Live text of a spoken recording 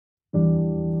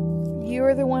You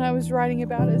are the one I was writing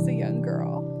about as a young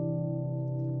girl.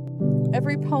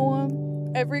 Every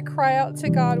poem, every cry out to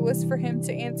God was for Him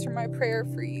to answer my prayer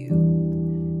for you.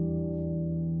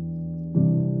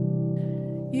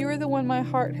 You are the one my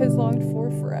heart has longed for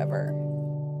forever.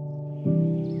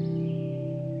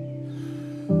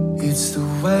 It's the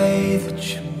way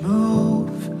that you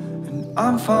move, and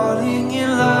I'm falling in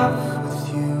love with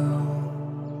you.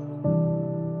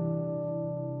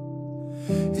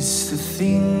 It's the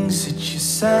things that you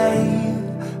say,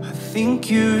 I think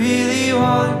you really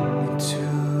want me to.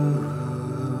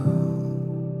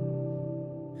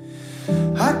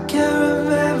 I can't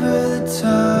remember the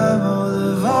time or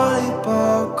the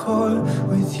volleyball court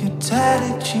with your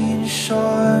tatted jean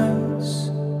shorts.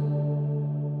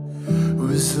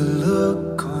 Was the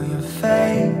look on your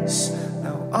face?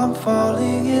 Now I'm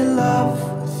falling in love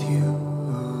with you.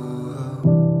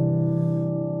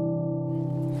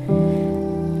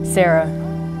 Sarah,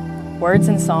 words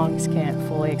and songs can't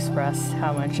fully express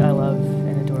how much I love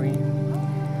and adore you.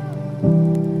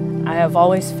 I have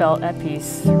always felt at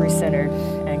peace, recentered,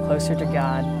 and closer to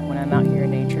God when I'm out here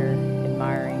in nature,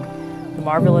 admiring the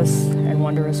marvelous and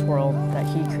wondrous world that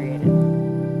He created.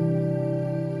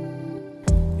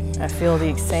 I feel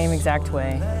the same exact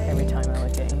way every time I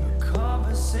look at you.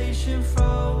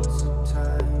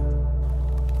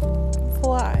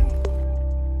 Vilay,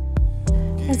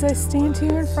 as I stand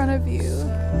here in front of you,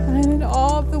 I am in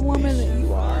awe of the woman that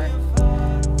you are.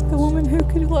 The woman who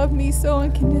could love me so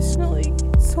unconditionally,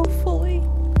 so fully.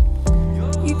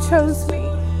 You chose me.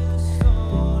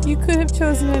 You could have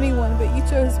chosen anyone, but you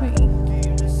chose me.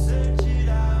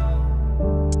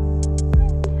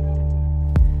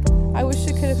 I wish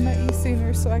I could have met you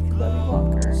sooner so I could love you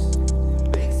longer.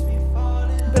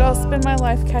 But I'll spend my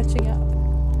life catching up.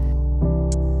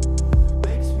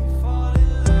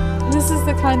 This is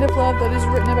the kind of love that is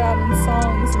written about in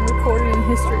songs and recorded in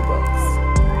history books.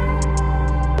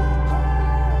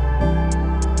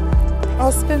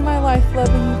 I'll spend my life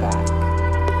loving you back.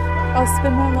 I'll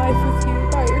spend my life with you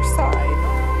by your side.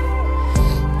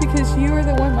 Because you are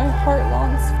the one my heart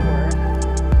longs for.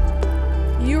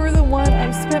 You are the one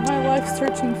I've spent my life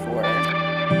searching for.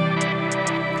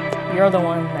 You're the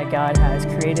one that God has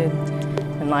created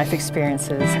and life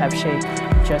experiences have shaped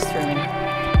just for me.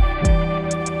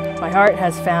 My heart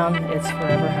has found its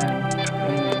forever home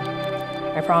in you.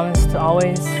 I promise to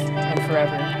always and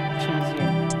forever choose you.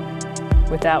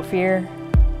 Without fear,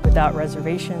 without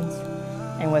reservations,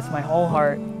 and with my whole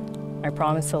heart, I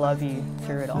promise to love you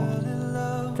through it all.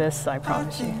 This I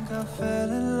promise you. I think I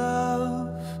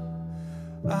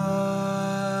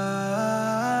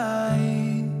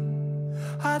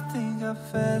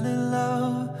fell in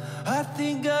love. I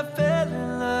think I fell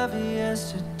in love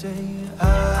yesterday. I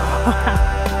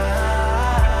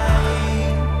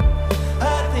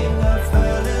think I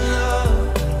fell in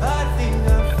love. I think I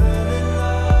fell in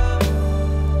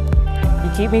love.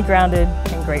 You keep me grounded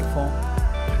and grateful.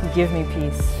 You give me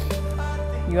peace.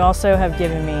 You also have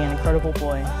given me an incredible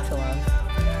boy to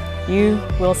love. You,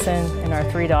 Wilson, and our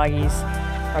 3 doggies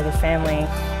are the family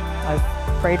I've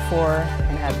prayed for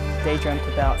and have daydreamt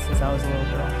about since I was a little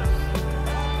girl.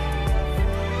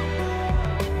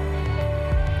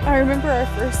 I remember our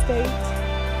first date.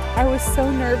 I was so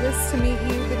nervous to meet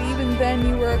you, but even then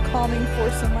you were a calming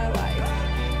force in my life.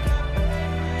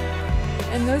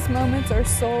 In those moments, our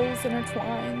souls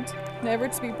intertwined, never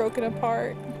to be broken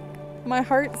apart. My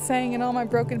heart sang and all my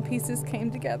broken pieces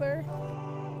came together.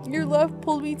 Your love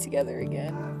pulled me together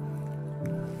again.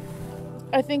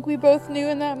 I think we both knew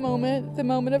in that moment, the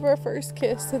moment of our first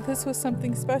kiss, that this was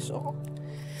something special.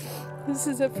 This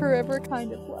is a forever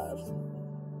kind of